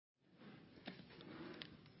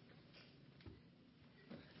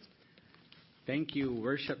Thank you,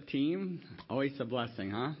 worship team. Always a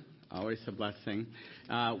blessing, huh? Always a blessing.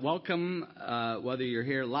 Welcome, whether you're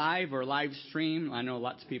here live or live stream. I know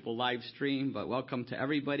lots of people live stream, but welcome to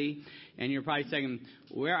everybody. And you're probably saying,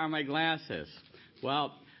 where are my glasses?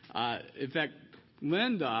 Well, in fact,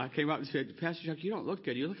 Linda came up and said, Pastor Chuck, you don't look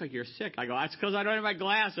good. You look like you're sick. I go, that's because I don't have my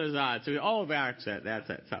glasses on. So, that's it. That's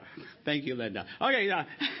it. So, thank you, Linda. Okay,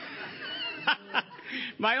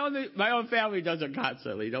 My own family does it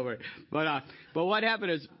constantly. Don't worry. But what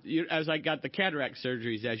happened is, as I got the cataract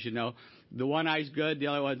surgeries, as you know, the one eye's good, the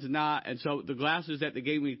other one's not, and so the glasses that they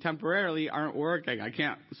gave me temporarily aren't working. I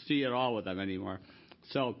can't see at all with them anymore.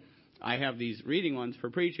 So I have these reading ones for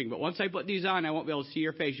preaching, but once I put these on, I won't be able to see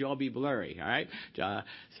your face. You'll all be blurry. All right.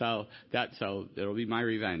 So it'll be my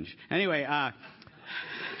revenge. Anyway. I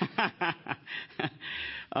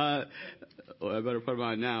better put them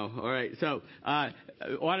on now. All right. So I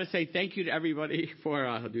want to say thank you to everybody for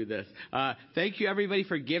I'll do this. Thank you everybody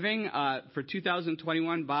for giving for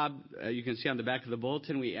 2021. Bob, you can see on the back of the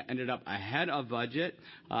bulletin we ended up ahead of budget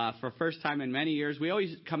for first time in many years. We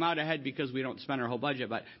always come out ahead because we don't spend our whole budget,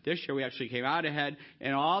 but this year we actually came out ahead,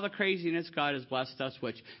 and all the craziness God has blessed us,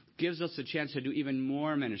 which gives us a chance to do even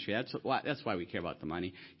more ministry. That's why we care about the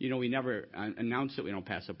money. You know, we never announce it. We don't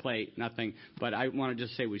pass a plate, nothing. But I want to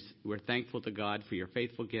just say we're thankful to God for your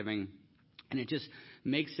faithful giving. And it just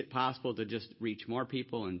makes it possible to just reach more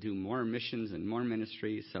people and do more missions and more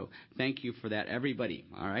ministries. So thank you for that, everybody.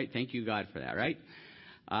 All right. Thank you, God, for that, right?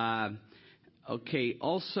 Okay,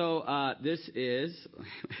 also, this is, I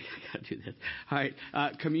gotta do this. All right,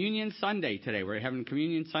 Communion Sunday today. We're having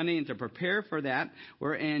Communion Sunday, and to prepare for that,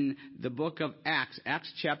 we're in the book of Acts,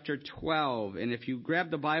 Acts chapter 12. And if you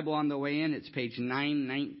grab the Bible on the way in, it's page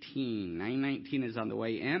 919. 919 is on the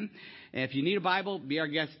way in. And if you need a Bible, be our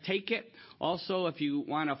guest, take it. Also, if you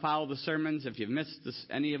want to follow the sermons, if you've missed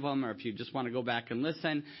any of them, or if you just want to go back and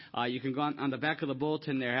listen, you can go on the back of the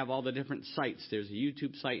bulletin. They have all the different sites. There's a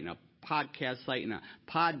YouTube site and a podcast site and a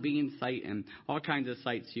Podbean site and all kinds of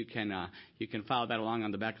sites. You can follow that along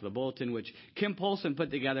on the back of the bulletin, which Kim Polson put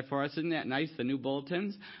together for us. Isn't that nice? The new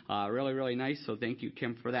bulletins, really, really nice. So thank you,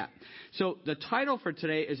 Kim, for that. So the title for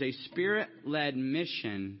today is A Spirit-Led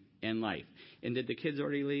Mission in Life. And did the kids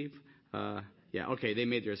already leave? Yeah, okay, they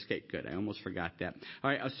made their escape. Good. I almost forgot that. All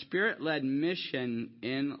right, a Spirit-Led Mission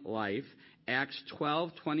in Life, Acts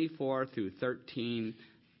 12:24 through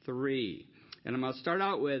 13:3. And I'm going to start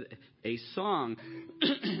out with a song.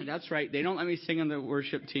 That's right. They don't let me sing on the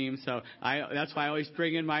worship team, so that's why I always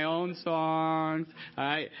bring in my own songs. All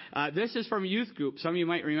right. This is from youth group. Some of you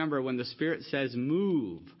might remember When the Spirit Says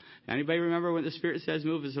Move. Anybody remember When the Spirit Says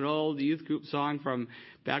Move? It's an old youth group song from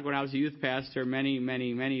back when I was a youth pastor many,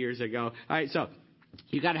 many, many years ago. All right, so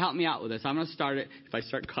you got to help me out with this. I'm going to start it. If I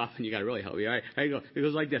start coughing, you got to really help me. All right, here you go. It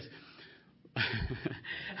goes like this.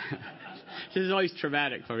 This is always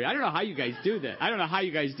traumatic for me. I don't know how you guys do that.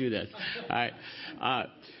 All right.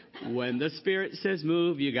 When the Spirit says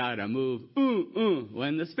move, you gotta move.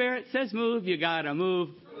 When the Spirit says move, you gotta move.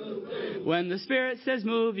 When the Spirit says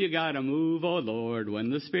move, you gotta move, oh Lord. When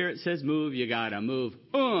the Spirit says move, you gotta move.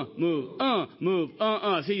 Move.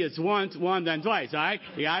 See, it's once, one, then twice, all right?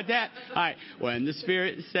 You got that? All right. When the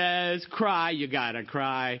Spirit says cry, you gotta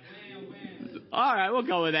cry. All right, we'll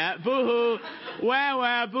go with that. Boo-hoo. Wah,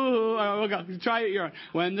 wah, boo-hoo. All right, we'll go. Try it your own.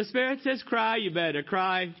 When the Spirit says cry, you better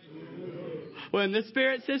cry. When the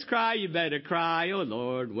Spirit says cry, you better cry, oh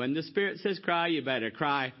Lord. When the Spirit says cry, you better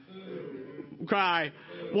cry. Cry.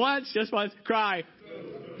 Once, just once, cry.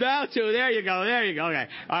 Now two, there you go. Okay.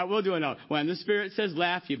 All right, we'll do another. When the Spirit says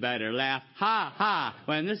laugh, you better laugh. Ha, ha.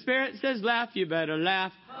 When the Spirit says laugh, you better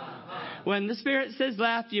laugh. When the Spirit says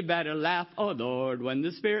laugh, you better laugh, oh Lord. When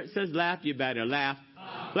the Spirit says laugh, you better laugh.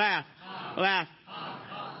 Laugh.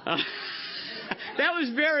 That was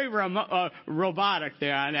very robotic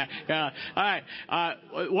there on that. All right,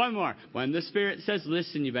 one more. When the Spirit says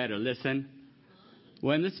listen, you better listen.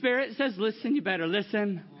 When the Spirit says listen, you better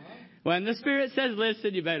listen. When the Spirit says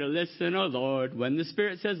listen, you better listen, oh Lord. When the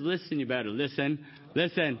Spirit says listen, you better listen.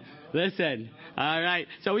 Listen. All right.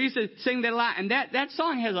 So we used to sing that a lot, and that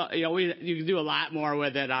song has you can do a lot more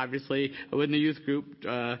with it, obviously, with the youth group.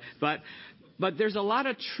 But there's a lot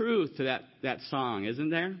of truth to that song, isn't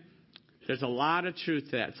there? There's a lot of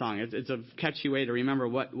truth to that song. It's a catchy way to remember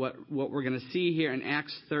what we're going to see here in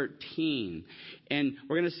Acts 13. And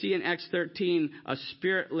we're going to see in Acts 13 a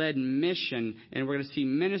Spirit-led mission, and we're going to see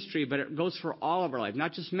ministry, but it goes for all of our life.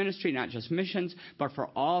 Not just ministry, not just missions, but for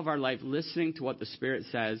all of our life, listening to what the Spirit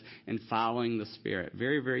says and following the Spirit.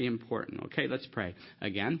 Very, very important. Okay, let's pray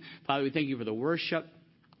again. Father, we thank you for the worship.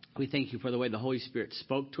 We thank you for the way the Holy Spirit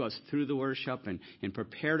spoke to us through the worship and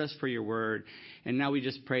prepared us for your word. And now we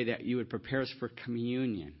just pray that you would prepare us for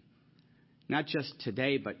communion. Not just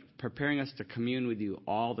today, but preparing us to commune with you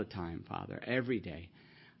all the time, Father, every day.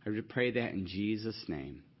 I would pray that in Jesus'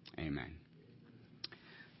 name. Amen.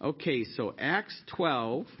 Okay, so Acts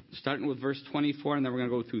 12, starting with verse 24, and then we're going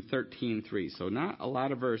to go through 13:3. So not a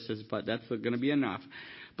lot of verses, but that's going to be enough.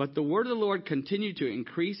 But the word of the Lord continued to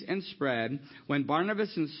increase and spread. When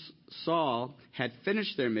Barnabas and Saul had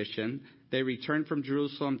finished their mission, they returned from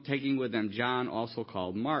Jerusalem, taking with them John, also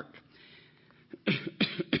called Mark.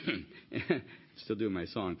 Still doing my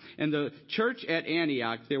song. In the church at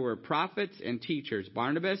Antioch, there were prophets and teachers: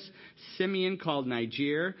 Barnabas, Simeon called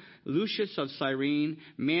Niger, Lucius of Cyrene,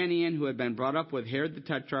 Manaen, who had been brought up with Herod the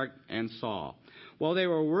Tetrarch, and Saul. While they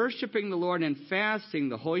were worshiping the Lord and fasting,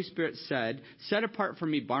 the Holy Spirit said, "Set apart for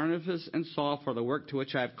me Barnabas and Saul for the work to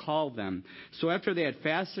which I have called them." So after they had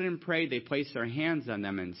fasted and prayed, they placed their hands on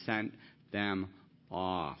them and sent them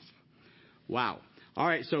off. Wow. All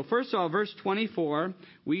right, so first of all, verse 24,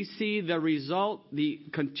 we see the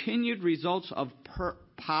continued results of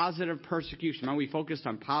positive persecution. Now, we focused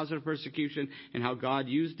on positive persecution and how God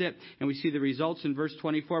used it, and we see the results in verse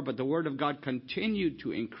 24, but the word of God continued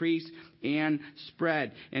to increase and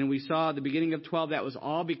spread. And we saw at the beginning of 12, that was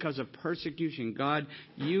all because of persecution. God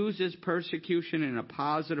uses persecution in a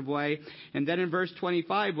positive way. And then in verse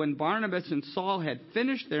 25, when Barnabas and Saul had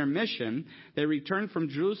finished their mission, they returned from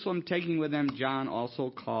Jerusalem, taking with them John,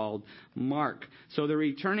 also called Mark. So they're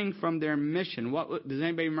returning from their mission. Does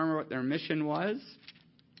anybody remember what their mission was?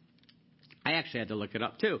 I actually had to look it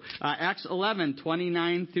up too. Acts 11,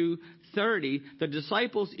 29 through 30, the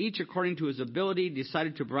disciples, each according to his ability,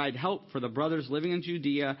 decided to provide help for the brothers living in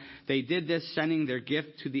Judea. They did this, sending their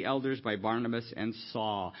gift to the elders by Barnabas and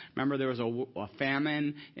Saul. Remember, there was a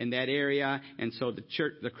famine in that area, and so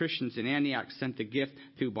the Christians in Antioch sent the gift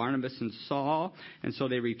to Barnabas and Saul. And so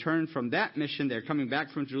they returned from that mission. They're coming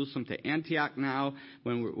back from Jerusalem to Antioch now,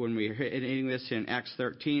 when we're hitting this in Acts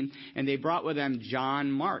 13. And they brought with them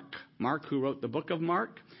John Mark. Mark, who wrote the book of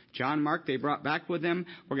Mark. John Mark, they brought back with them.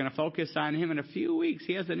 We're going to focus on him in a few weeks.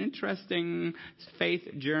 He has an interesting faith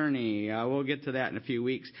journey. We'll get to that in a few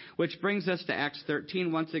weeks. Which brings us to Acts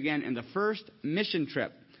 13 once again, in the first mission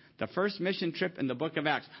trip. The first mission trip in the book of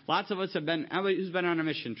Acts. Lots of us have been, who's been on a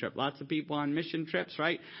mission trip? Lots of people on mission trips,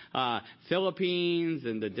 right? Philippines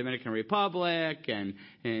and the Dominican Republic and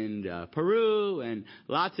Peru and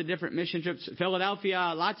lots of different mission trips.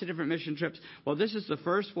 Philadelphia, lots of different mission trips. Well, this is the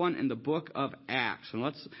first one in the book of Acts. And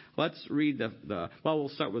let's read we'll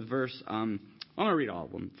start with verse, I'm going to read all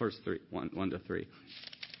of them, verse 1 to 3.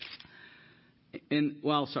 In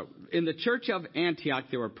the church of Antioch,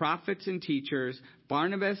 there were prophets and teachers: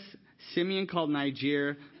 Barnabas, Simeon called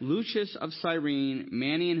Niger, Lucius of Cyrene,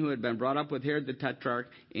 Manaen, who had been brought up with Herod the Tetrarch,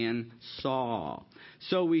 and Saul.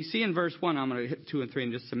 So we see in verse 1, I'm going to hit 2 and 3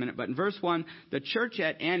 in just a minute, but in verse 1, the church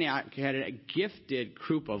at Antioch had a gifted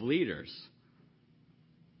group of leaders.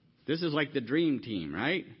 This is like the dream team,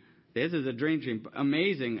 right? This is a dream team.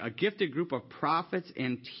 Amazing. A gifted group of prophets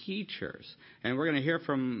and teachers. And we're going to hear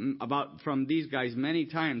from these guys many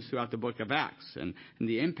times throughout the book of Acts. And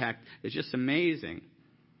the impact is just amazing.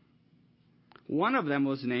 One of them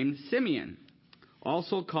was named Simeon,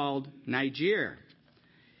 also called Niger.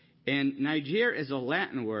 And Niger is a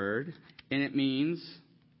Latin word, and it means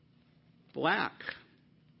black.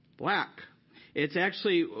 Black. It's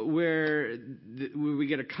actually where we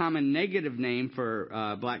get a common negative name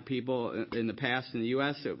for black people in the past in the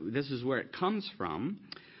U.S. This is where it comes from,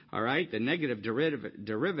 all right, the negative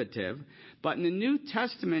derivative. But in the New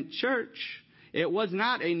Testament church, it was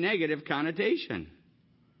not a negative connotation.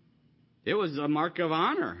 It was a mark of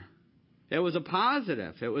honor. It was a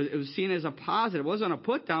positive. It was seen as a positive. It wasn't a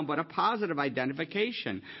put down, but a positive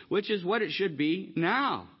identification, which is what it should be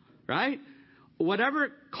now, right?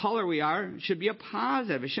 Whatever color we are should be a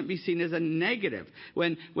positive. It shouldn't be seen as a negative.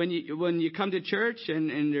 When you come to church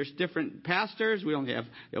and there's different pastors, we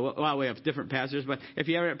have different pastors, but if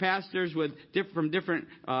you have pastors from different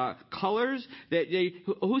colors,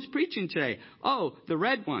 who's preaching today? Oh, the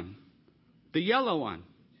red one, the yellow one,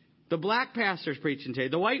 the black pastor's preaching today,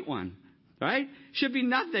 the white one. Right? Should be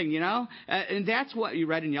nothing, you know? And that's what you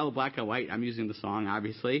read in Yellow, Black, and White. I'm using the song,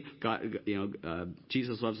 obviously. God,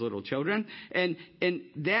 Jesus loves little children. And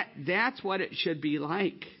that's what it should be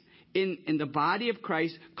like. In the body of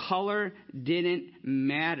Christ, color didn't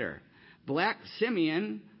matter. Black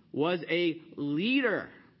Simeon was a leader.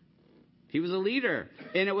 He was a leader.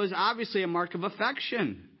 And it was obviously a mark of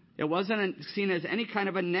affection. It wasn't seen as any kind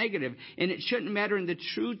of a negative. And it shouldn't matter in the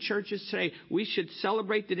true churches today. We should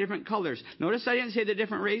celebrate the different colors. Notice I didn't say the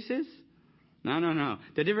different races. No.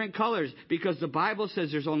 The different colors. Because the Bible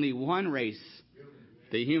says there's only one race.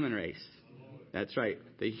 The human race. That's right.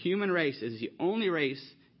 The human race is the only race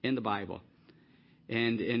in the Bible.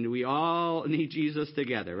 And we all need Jesus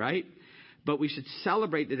together, right? But we should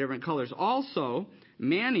celebrate the different colors. Also,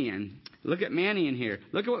 Manian. Look at Manian here.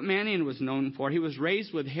 Look at what Manian was known for. He was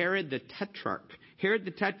raised with Herod the Tetrarch. Herod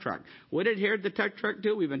the Tetrarch. What did Herod the Tetrarch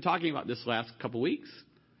do? We've been talking about this last couple weeks.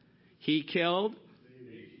 He killed...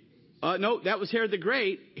 no, that was Herod the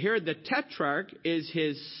Great. Herod the Tetrarch is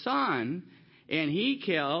his son, and he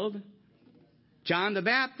killed John the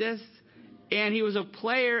Baptist, and he was a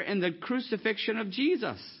player in the crucifixion of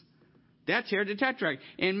Jesus. That's Herod the Tetrarch.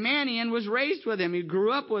 And Manian was raised with him. He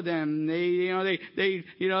grew up with him. They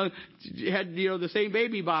had the same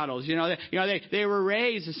baby bottles. They were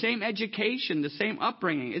raised the same education, the same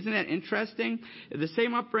upbringing. Isn't that interesting? The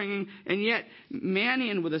same upbringing, and yet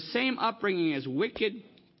Manian, with the same upbringing as wicked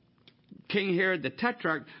King Herod the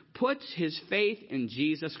Tetrarch, puts his faith in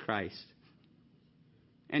Jesus Christ,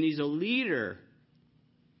 and he's a leader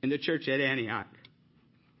in the church at Antioch.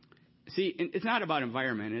 See, it's not about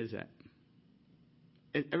environment, is it?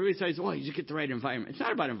 Everybody says, well, you just get the right environment. It's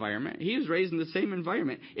not about environment. He was raised in the same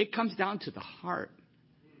environment. It comes down to the heart.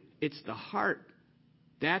 It's the heart.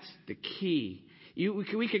 That's the key.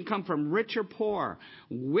 We can come from rich or poor,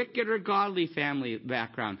 wicked or godly family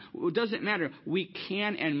background. It doesn't matter. We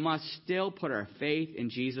can and must still put our faith in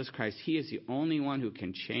Jesus Christ. He is the only one who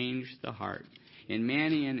can change the heart. And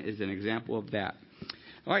Manian is an example of that.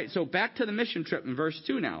 All right, so back to the mission trip in verse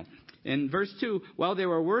 2 now. In verse 2, while they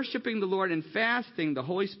were worshiping the Lord and fasting, the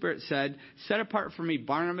Holy Spirit said, set apart for me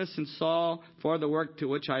Barnabas and Saul for the work to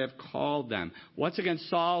which I have called them. What's against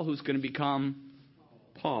Saul, who's going to become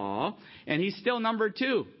Paul? And he's still number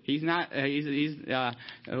 2. He's not,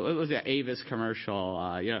 what was that Avis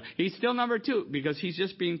commercial? He's still number 2 because he's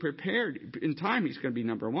just being prepared. In time, he's going to be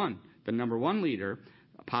number 1. The number 1 leader,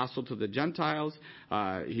 apostle to the Gentiles.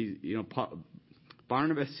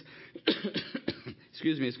 Barnabas,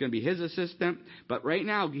 is going to be his assistant. But right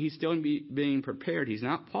now, he's still being prepared. He's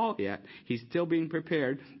not Paul yet. He's still being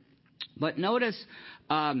prepared. But notice,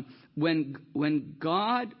 when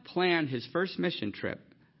God planned his first mission trip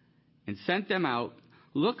and sent them out,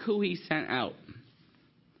 look who he sent out.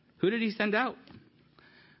 Who did he send out?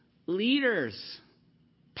 Leaders.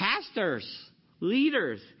 Pastors.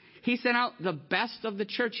 Leaders. He sent out the best of the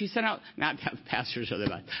church. He sent out, not that pastors are the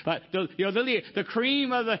best, but the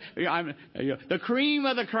cream of the cream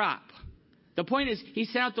of the crop. The point is, he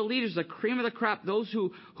sent out the leaders, the cream of the crop, those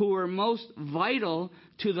who were most vital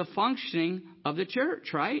to the functioning of the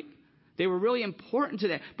church, right? They were really important to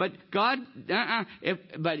that. But God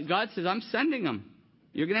says, I'm sending them.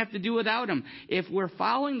 You're going to have to do without them. If we're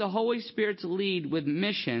following the Holy Spirit's lead with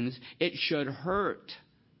missions, it should hurt.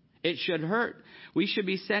 It should hurt. We should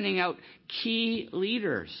be sending out key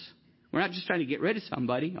leaders. We're not just trying to get rid of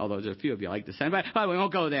somebody, although there's a few of you like to send, but we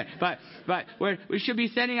won't go there. But we should be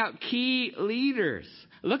sending out key leaders.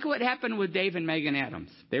 Look at what happened with Dave and Megan Adams.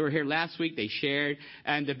 They were here last week. They shared,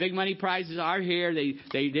 and the big money prizes are here.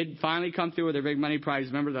 They did finally come through with their big money prize.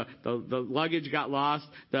 Remember, the luggage got lost.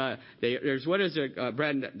 There's what is it,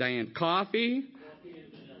 Brad and Diane?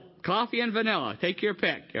 Coffee and vanilla. Take your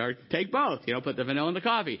pick, or take both. Put the vanilla in the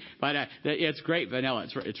coffee. But it's great vanilla.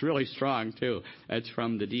 It's really strong too. It's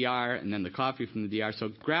from the DR, and then the coffee from the DR. So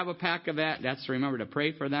grab a pack of that. That's to remember to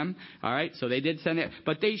pray for them. All right. So they did send it,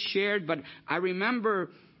 but they shared. But I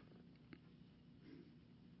remember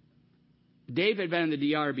Dave had been in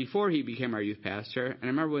the DR before he became our youth pastor. And I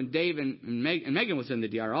remember when Dave and Megan was in the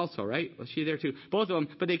DR also, right? Was she there too? Both of them.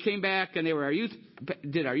 But they came back and they were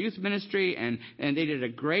did our youth ministry, and they did a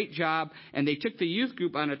great job. And they took the youth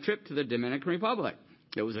group on a trip to the Dominican Republic.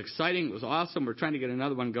 It was exciting. It was awesome. We're trying to get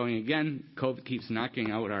another one going again. COVID keeps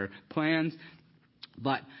knocking out our plans.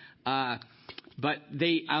 But I'll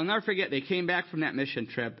never forget, they came back from that mission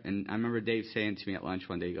trip. And I remember Dave saying to me at lunch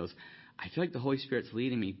one day, he goes, I feel like the Holy Spirit's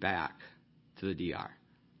leading me back to the DR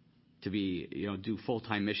to be, do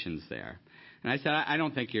full-time missions there. And I said, I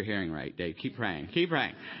don't think you're hearing right, Dave. Keep praying.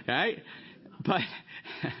 Right?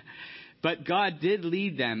 But God did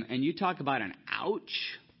lead them. And you talk about an ouch.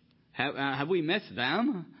 Have we missed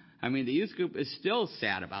them? I mean, the youth group is still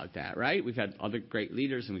sad about that, right? We've had other great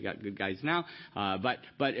leaders and we got good guys now.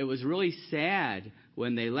 But it was really sad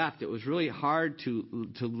when they left. It was really hard to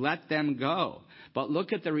let them go. But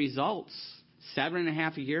look at the results.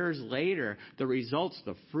 7.5 years later, the results,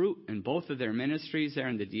 the fruit in both of their ministries there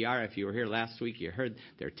in the DR, if you were here last week, you heard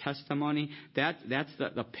their testimony. That's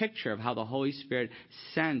the picture of how the Holy Spirit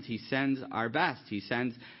sends. He sends our best. He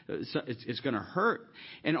sends, it's going to hurt.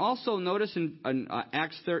 And also notice in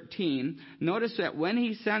Acts 13, notice that when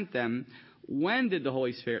he sent them, when did the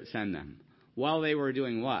Holy Spirit send them? While they were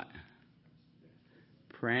doing what?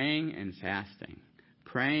 Praying and fasting.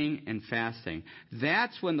 Praying and fasting.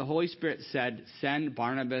 That's when the Holy Spirit said, send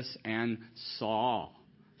Barnabas and Saul.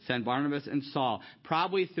 Send Barnabas and Saul.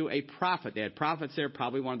 Probably through a prophet. They had prophets there.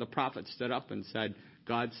 Probably one of the prophets stood up and said,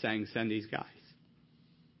 God's saying, send these guys.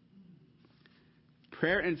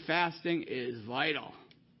 Prayer and fasting is vital.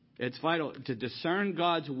 It's vital to discern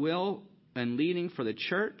God's will and leading for the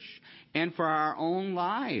church and for our own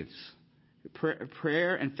lives.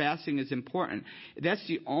 Prayer and fasting is important. That's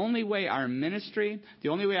the only way our ministry, the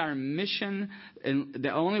only way our mission, and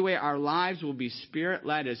the only way our lives will be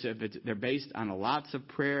Spirit-led is if they're based on lots of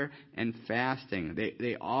prayer and fasting.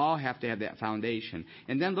 They all have to have that foundation.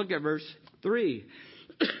 And then look at verse 3.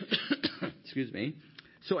 Excuse me.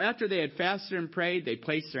 So after they had fasted and prayed, they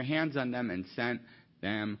placed their hands on them and sent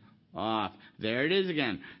them off. There it is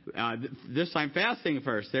again. This time fasting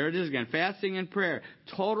first. There it is again. Fasting and prayer.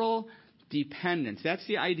 Total dependence. That's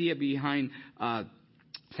the idea behind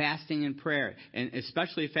fasting and prayer, and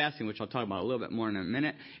especially fasting, which I'll talk about a little bit more in a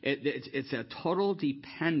minute. It's a total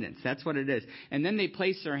dependence. That's what it is. And then they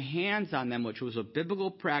place their hands on them, which was a biblical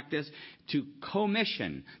practice to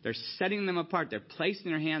commission. They're setting them apart. They're placing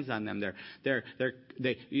their hands on them.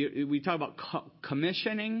 We talk about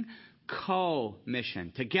commissioning,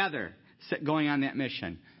 co-mission, together going on that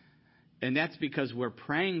mission. And that's because we're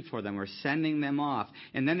praying for them. We're sending them off.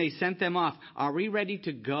 And then they sent them off. Are we ready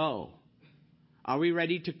to go? Are we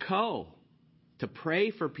ready to go? To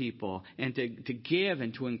pray for people and to give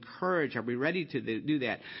and to encourage. Are we ready to do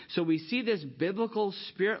that? So we see this biblical,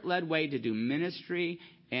 Spirit-led way to do ministry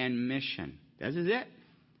and mission. This is it.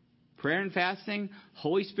 Prayer and fasting,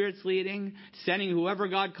 Holy Spirit's leading, sending whoever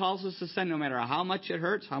God calls us to send, no matter how much it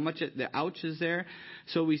hurts, how much the ouch is there.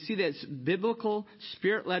 So we see this biblical,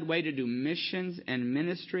 Spirit-led way to do missions and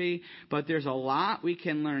ministry. But there's a lot we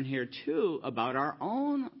can learn here, too, about our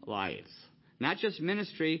own lives. Not just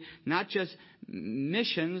ministry, not just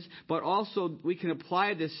missions, but also we can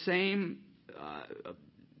apply the same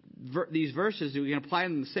these verses. We can apply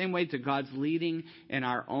them the same way to God's leading in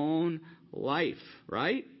our own life,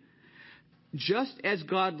 right? Just as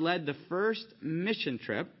God led the first mission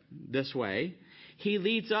trip this way, He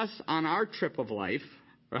leads us on our trip of life,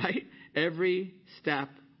 right? Every step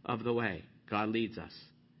of the way, God leads us.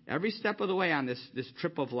 Every step of the way on this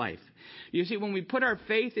trip of life. You see, when we put our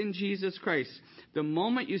faith in Jesus Christ, the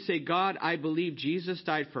moment you say, God, I believe Jesus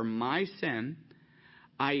died for my sin,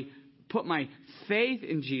 I put my faith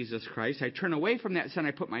in Jesus Christ. I turn away from that sin.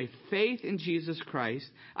 I put my faith in Jesus Christ.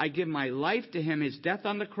 I give my life to Him, His death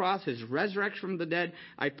on the cross, His resurrection from the dead.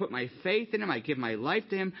 I put my faith in Him. I give my life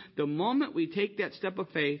to Him. The moment we take that step of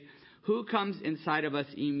faith, who comes inside of us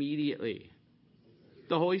immediately?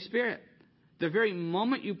 The Holy Spirit. The very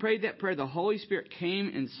moment you prayed that prayer, the Holy Spirit came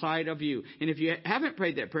inside of you. And if you haven't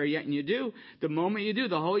prayed that prayer yet, and you do, the moment you do,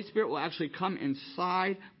 the Holy Spirit will actually come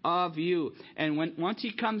inside of you. And once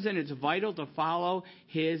He comes in, it's vital to follow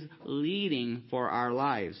His leading for our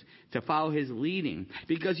lives. To follow His leading.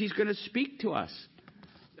 Because He's going to speak to us.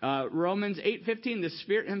 Romans 8:15, the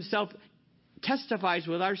Spirit Himself testifies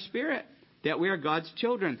with our spirit that we are God's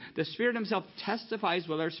children. The Spirit Himself testifies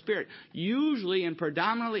with our spirit. Usually and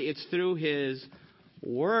predominantly it's through His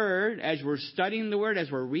Word. As we're studying the Word, as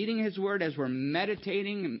we're reading His Word, as we're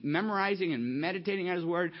meditating, memorizing and meditating on His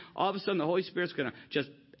Word, all of a sudden the Holy Spirit's going to just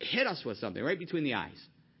hit us with something right between the eyes.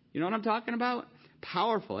 You know what I'm talking about?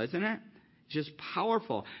 Powerful, isn't it? Just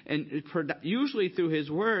powerful. And usually through His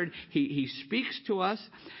Word, He speaks to us.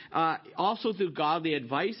 Also through godly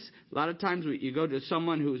advice. A lot of times you go to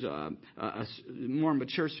someone who's more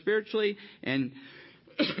mature spiritually, and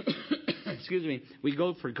excuse me, we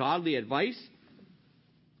go for godly advice.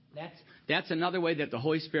 That's another way that the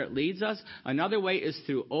Holy Spirit leads us. Another way is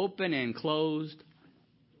through open and closed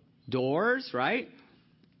doors, right?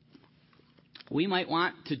 We might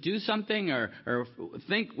want to do something or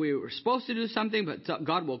think we were supposed to do something, but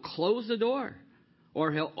God will close the door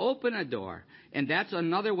or He'll open a door. And that's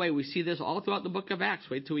another way. We see this all throughout the book of Acts.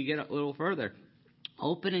 Wait till we get a little further.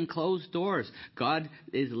 Open and closed doors. God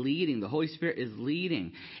is leading. The Holy Spirit is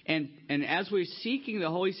leading. And as we're seeking the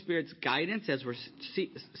Holy Spirit's guidance, as we're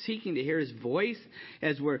seeking to hear His voice,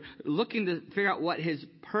 as we're looking to figure out what His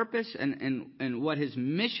purpose and what His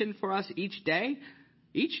mission for us each day,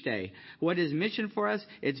 Each day. What is mission for us?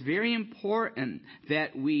 It's very important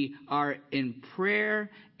that we are in prayer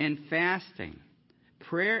and fasting.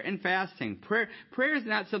 Prayer and fasting. Prayer is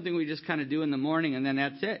not something we just kind of do in the morning and then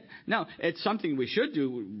that's it. No, it's something we should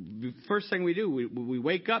do. The first thing we do, we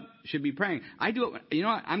wake up, should be praying. I do it. You know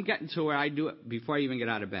what? I'm getting to where I do it before I even get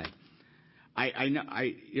out of bed. I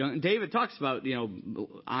know, David talks about,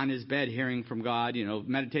 on his bed hearing from God,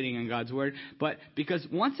 meditating on God's word. But because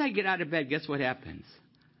once I get out of bed, guess what happens?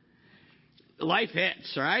 Life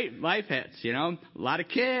hits, right? Life hits, a lot of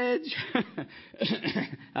kids,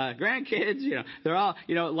 grandkids, they're all,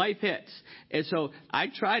 life hits. And so I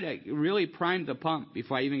try to really prime the pump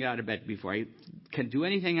before I even get out of bed, before I can do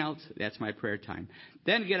anything else. That's my prayer time.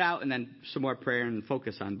 Then get out and then some more prayer and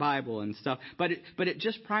focus on Bible and stuff. But it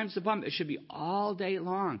just primes the pump. It should be all day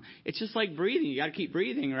long. It's just like breathing. You got to keep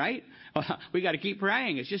breathing, right? We got to keep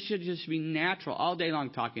praying. It should just be natural all day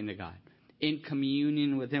long talking to God. In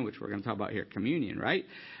communion with Him, which we're going to talk about here, communion, right?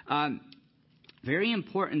 Very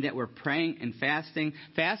important that we're praying and fasting.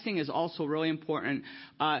 Fasting is also really important.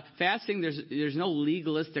 Fasting, there's no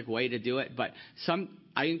legalistic way to do it, but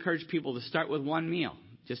I encourage people to start with one meal.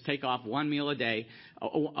 Just take off one meal a day,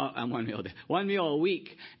 one meal a week,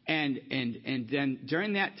 and then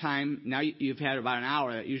during that time, now you've had about an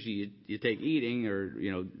hour that usually you take eating or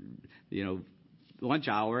lunch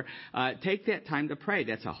hour, take that time to pray.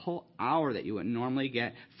 That's a whole hour that you wouldn't normally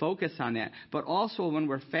get. Focus on that. But also when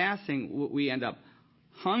we're fasting, we end up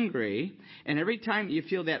hungry. And every time you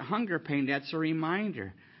feel that hunger pain, that's a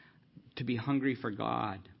reminder to be hungry for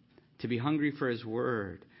God, to be hungry for His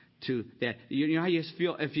Word. To that, you know how you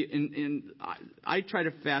feel if you. I try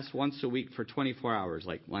to fast once a week for 24 hours,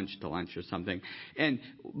 like lunch to lunch or something. And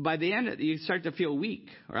by the end, you start to feel weak,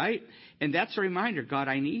 right? And that's a reminder, God,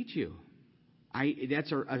 I need you.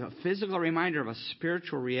 That's a physical reminder of a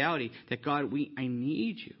spiritual reality that God, I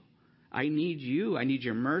need you. I need you. I need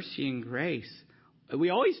your mercy and grace. We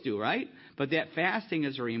always do, right? But that fasting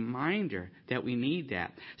is a reminder that we need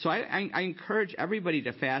that. So I encourage everybody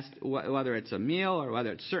to fast, whether it's a meal or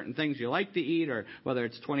whether it's certain things you like to eat or whether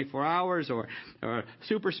it's 24 hours or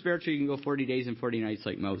super spiritual. You can go 40 days and 40 nights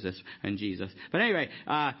like Moses and Jesus. But anyway,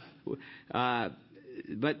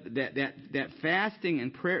 but that fasting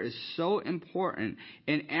and prayer is so important.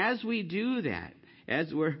 And as we do that,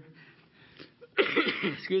 as we're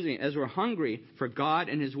as we're hungry for God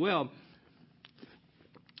and His will,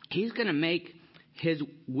 He's going to make His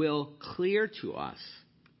will clear to us.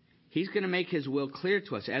 He's going to make His will clear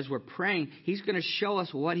to us. As we're praying, He's going to show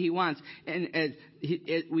us what He wants. And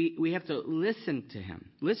we have to listen to Him.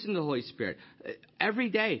 Listen to the Holy Spirit. Every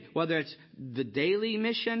day, whether it's the daily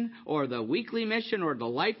mission or the weekly mission or the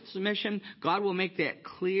life's mission, God will make that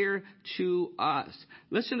clear to us.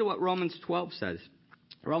 Listen to what Romans 12 says.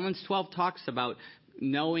 Romans 12 talks about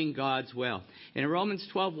knowing God's will. In Romans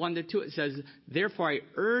 12, 1-2, it says, "Therefore I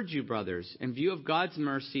urge you, brothers, in view of God's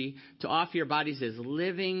mercy, to offer your bodies as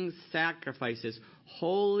living sacrifices,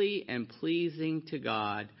 holy and pleasing to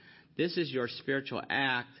God. This is your spiritual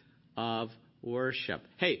act of worship."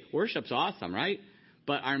 Hey, worship's awesome, right?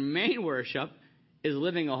 But our main worship is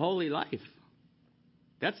living a holy life.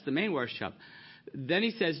 That's the main worship. Then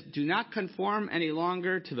he says, "Do not conform any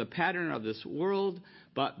longer to the pattern of this world,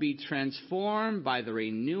 but be transformed by the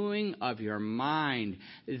renewing of your mind.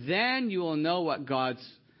 Then you will know what God's..."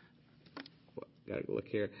 Gotta look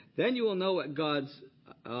here. Then you will know what God's...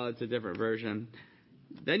 it's a different version.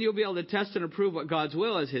 "Then you'll be able to test and approve what God's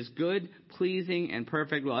will is, His good, pleasing, and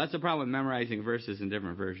perfect will." That's the problem with memorizing verses in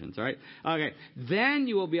different versions, all right? Okay. "Then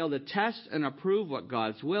you will be able to test and approve what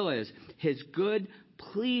God's will is, His good,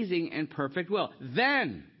 pleasing, and perfect will."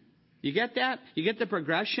 Then, you get that? You get the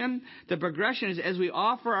progression? The progression is as we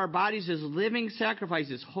offer our bodies as living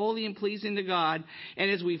sacrifices, holy and pleasing to God, and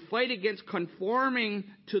as we fight against conforming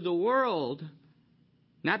to the world,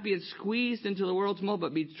 not being squeezed into the world's mold,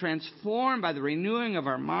 but be transformed by the renewing of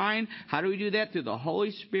our mind. How do we do that? Through the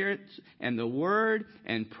Holy Spirit and the Word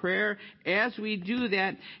and prayer. As we do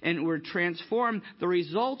that and we're transformed, the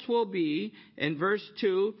results will be, in verse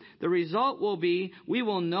 2, the result will be we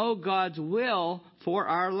will know God's will for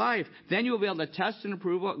our life. Then you will be able to test and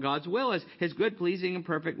approve what God's will is, His good, pleasing, and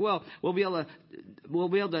perfect will. We'll be able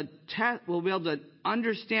to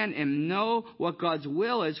understand and know what God's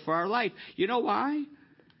will is for our life. You know why?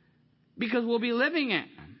 Because we'll be living it.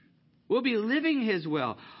 We'll be living His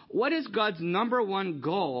will. What is God's number one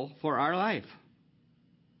goal for our life?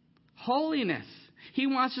 Holiness. He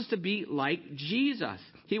wants us to be like Jesus.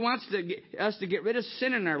 He wants us to get rid of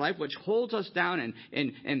sin in our life, which holds us down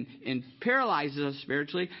and paralyzes us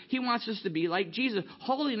spiritually. He wants us to be like Jesus.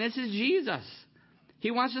 Holiness is Jesus.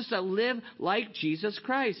 He wants us to live like Jesus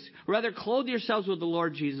Christ. Rather, clothe yourselves with the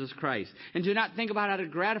Lord Jesus Christ. And do not think about how to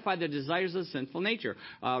gratify the desires of sinful nature.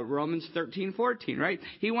 Romans 13:14, right?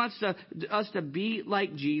 He wants us to be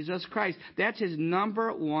like Jesus Christ. That's his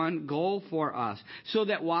number one goal for us. So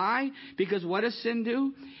that why? Because what does sin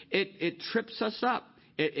do? It trips us up.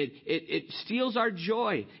 It steals our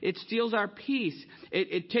joy. It steals our peace.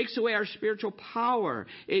 It takes away our spiritual power.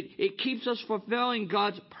 It keeps us fulfilling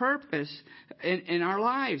God's purpose in our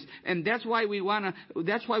lives, and that's why we want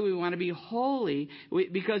to be holy,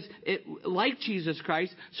 because like Jesus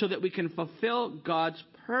Christ, so that we can fulfill God's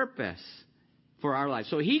purpose for our lives,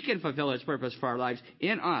 so He can fulfill His purpose for our lives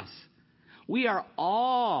in us. We are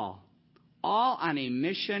all on a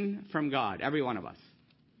mission from God. Every one of us.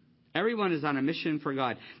 Everyone is on a mission for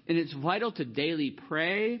God. And it's vital to daily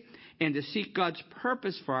pray and to seek God's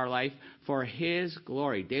purpose for our life for His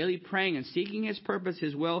glory. Daily praying and seeking His purpose,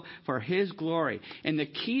 His will for His glory. And the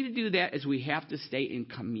key to do that is we have to stay in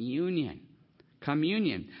communion.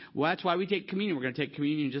 Communion. Well, that's why we take communion. We're going to take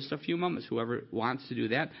communion in just a few moments. Whoever wants to do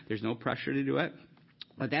that, there's no pressure to do it.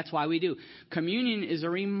 But that's why we do. Communion is a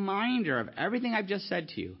reminder of everything I've just said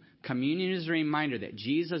to you. Communion is a reminder that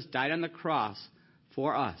Jesus died on the cross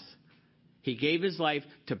for us. He gave His life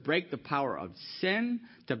to break the power of sin,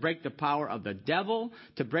 to break the power of the devil,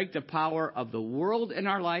 to break the power of the world in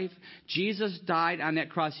our life. Jesus died on that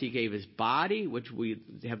cross. He gave His body, which we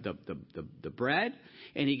have the bread,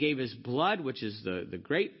 and He gave His blood, which is the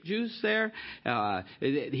grape juice there.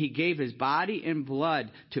 He gave His body and blood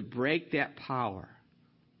to break that power.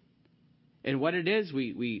 And what it is,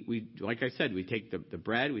 we like I said, we take the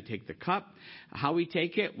bread, we take the cup. How we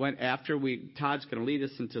take it, Todd's going to lead us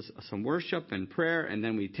into some worship and prayer, and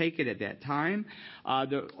then we take it at that time.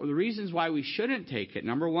 The reasons why we shouldn't take it,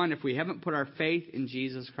 number one, if we haven't put our faith in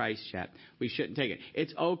Jesus Christ yet, we shouldn't take it.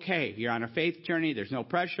 It's okay. You're on a faith journey. There's no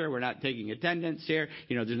pressure. We're not taking attendance here.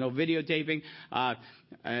 There's no videotaping.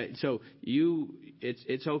 So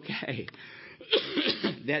it's okay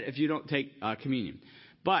that if you don't take communion.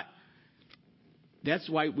 But that's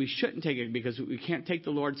why we shouldn't take it, because we can't take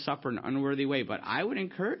the Lord's Supper in an unworthy way. But I would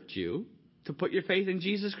encourage you to put your faith in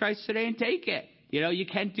Jesus Christ today and take it. You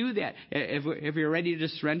can't do that if you're ready to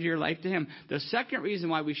surrender your life to Him. The second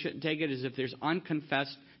reason why we shouldn't take it is if there's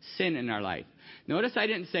unconfessed sin in our life. Notice I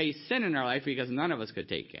didn't say sin in our life, because none of us could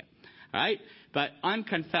take it. All right? But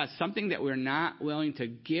unconfessed, something that we're not willing to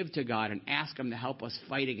give to God and ask Him to help us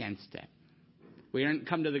fight against it. We don't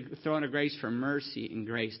come to the throne of grace for mercy and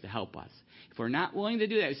grace to help us. If we're not willing to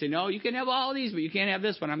do that, we say, no, you can have all these, but you can't have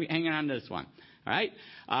this one. I'm hanging on to this one. All right?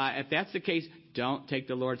 If that's the case, don't take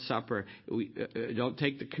the Lord's Supper. Don't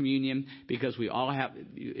take the communion, because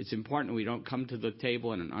it's important we don't come to the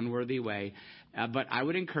table in an unworthy way. But I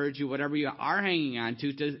would encourage you, whatever you are hanging on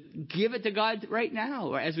to give it to God right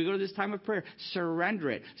now. As we go to this time of prayer, surrender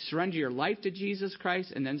it. Surrender your life to Jesus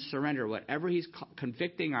Christ, and then surrender whatever He's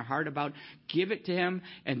convicting our heart about. Give it to Him,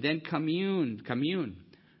 and then commune.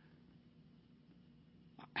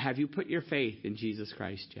 Have you put your faith in Jesus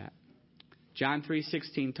Christ yet? John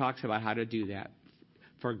 3:16 talks about how to do that.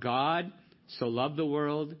 For God so loved the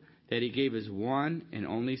world that He gave His one and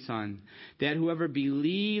only Son, that whoever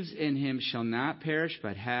believes in Him shall not perish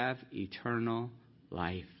but have eternal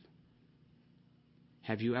life.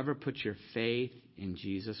 Have you ever put your faith in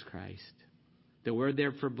Jesus Christ? The word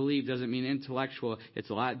there for believe doesn't mean intellectual. It's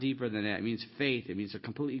a lot deeper than that. It means faith. It means to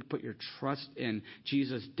completely put your trust in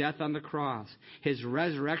Jesus' death on the cross, His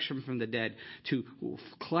resurrection from the dead, to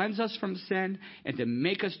cleanse us from sin and to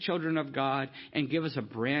make us children of God and give us a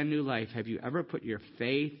brand new life. Have you ever put your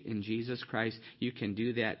faith in Jesus Christ? You can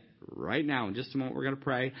do that right now. In just a moment, we're going to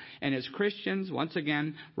pray. And as Christians, once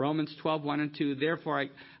again, Romans 12:1-2, therefore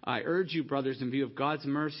I urge you, brothers, in view of God's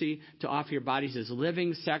mercy, to offer your bodies as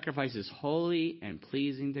living sacrifices, holy and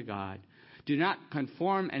pleasing to God. Do not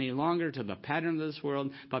conform any longer to the pattern of this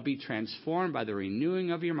world, but be transformed by the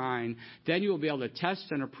renewing of your mind. Then you will be able to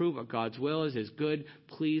test and approve what God's will is, His good,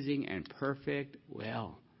 pleasing, and perfect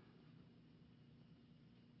will.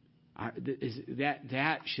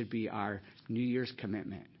 That should be our New Year's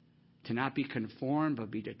commitment. To not be conformed,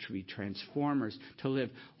 but to be transformers. To live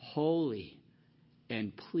holy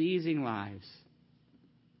and pleasing lives.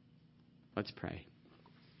 Let's pray.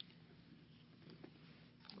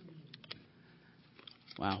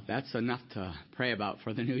 Wow, that's enough to pray about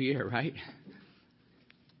for the new year, right?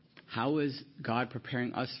 How is God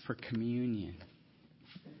preparing us for communion?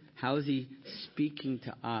 How is He speaking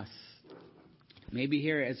to us? Maybe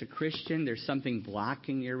here as a Christian, there's something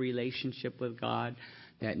blocking your relationship with God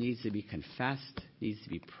that needs to be confessed, needs to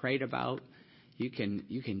be prayed about. You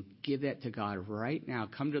can give that to God right now.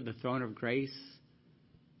 Come to the throne of grace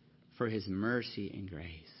for his mercy and grace.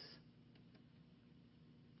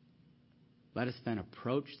 Let us then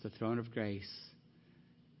approach the throne of grace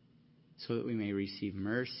so that we may receive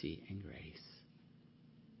mercy and grace.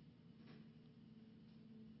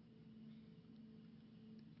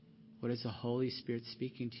 What is the Holy Spirit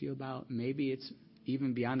speaking to you about? Maybe it's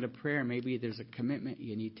even beyond a prayer. Maybe there's a commitment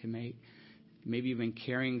you need to make. Maybe you've been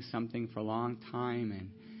carrying something for a long time, and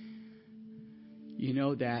you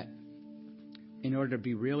know that in order to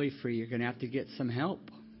be really free, you're going to have to get some help.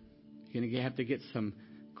 You're going to have to get some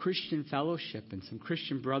Christian fellowship and some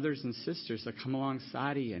Christian brothers and sisters that come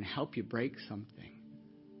alongside of you and help you break something.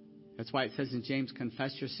 That's why it says in James,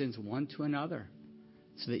 confess your sins one to another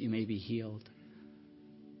so that you may be healed.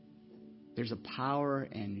 There's a power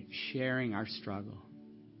in sharing our struggle.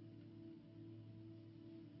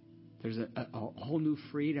 There's a whole new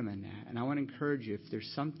freedom in that. And I want to encourage you, if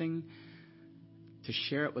there's something, to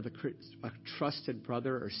share it with a trusted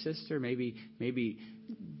brother or sister. Maybe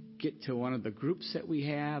get to one of the groups that we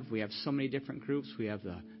have. We have so many different groups. We have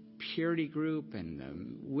the purity group and the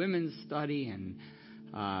women's study and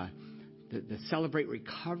the Celebrate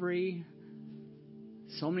Recovery.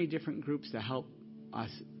 So many different groups to help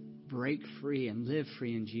us break free and live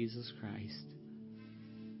free in Jesus Christ.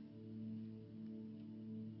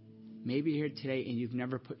 Maybe you're here today and you've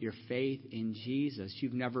never put your faith in Jesus.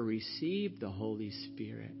 You've never received the Holy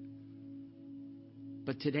Spirit.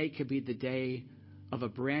 But today could be the day of a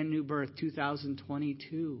brand new birth,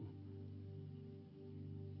 2022.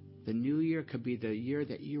 The new year could be the year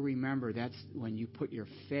that you remember. That's when you put your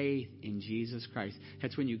faith in Jesus Christ.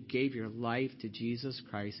 That's when you gave your life to Jesus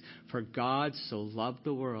Christ. For God so loved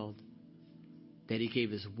the world that he gave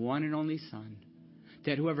his one and only Son,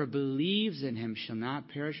 that whoever believes in him shall not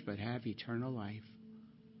perish but have eternal life.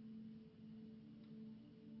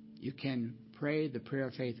 You can pray the prayer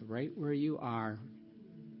of faith right where you are.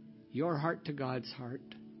 Your heart to God's heart.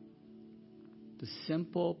 The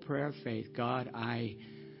simple prayer of faith. God, I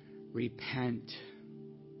repent.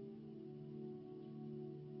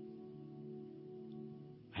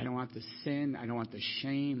 I don't want the sin. I don't want the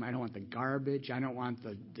shame. I don't want the garbage. I don't want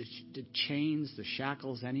the chains, the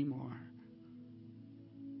shackles anymore.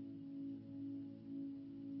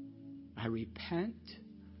 I repent.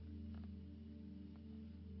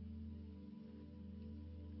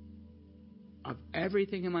 Of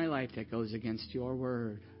everything in my life that goes against your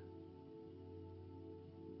word.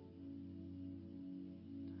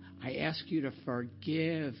 I ask you to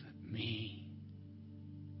forgive me.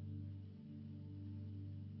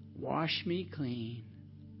 Wash me clean.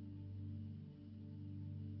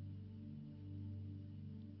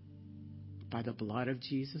 By the blood of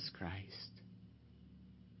Jesus Christ.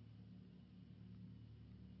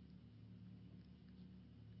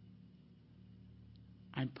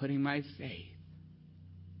 I'm putting my faith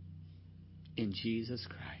in Jesus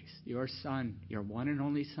Christ, your Son, your one and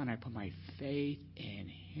only Son. I put my faith in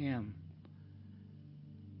him.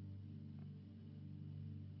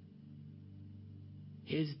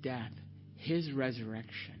 His death, his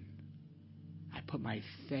resurrection. I put my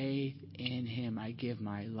faith in him. I give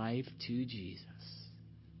my life to Jesus.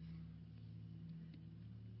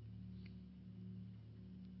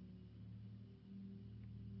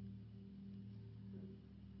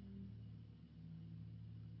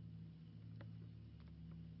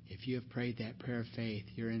 If you have prayed that prayer of faith,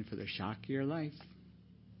 you're in for the shock of your life.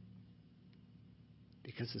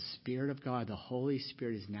 Because the Spirit of God, the Holy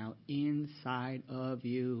Spirit, is now inside of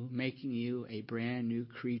you, making you a brand new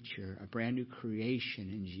creature, a brand new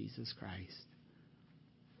creation in Jesus Christ.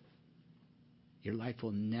 Your life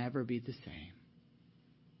will never be the same.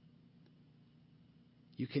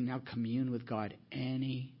 You can now commune with God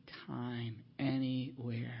anytime,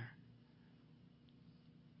 anywhere.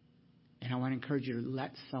 And I want to encourage you to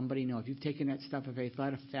let somebody know. If you've taken that step of faith,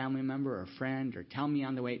 let a family member or a friend, or tell me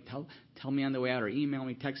on the way out, or email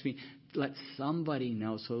me, text me. Let somebody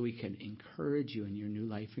know so we can encourage you in your new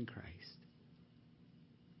life in Christ.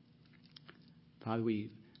 Father,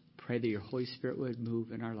 we pray that your Holy Spirit would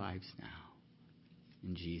move in our lives now.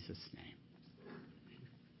 In Jesus' name.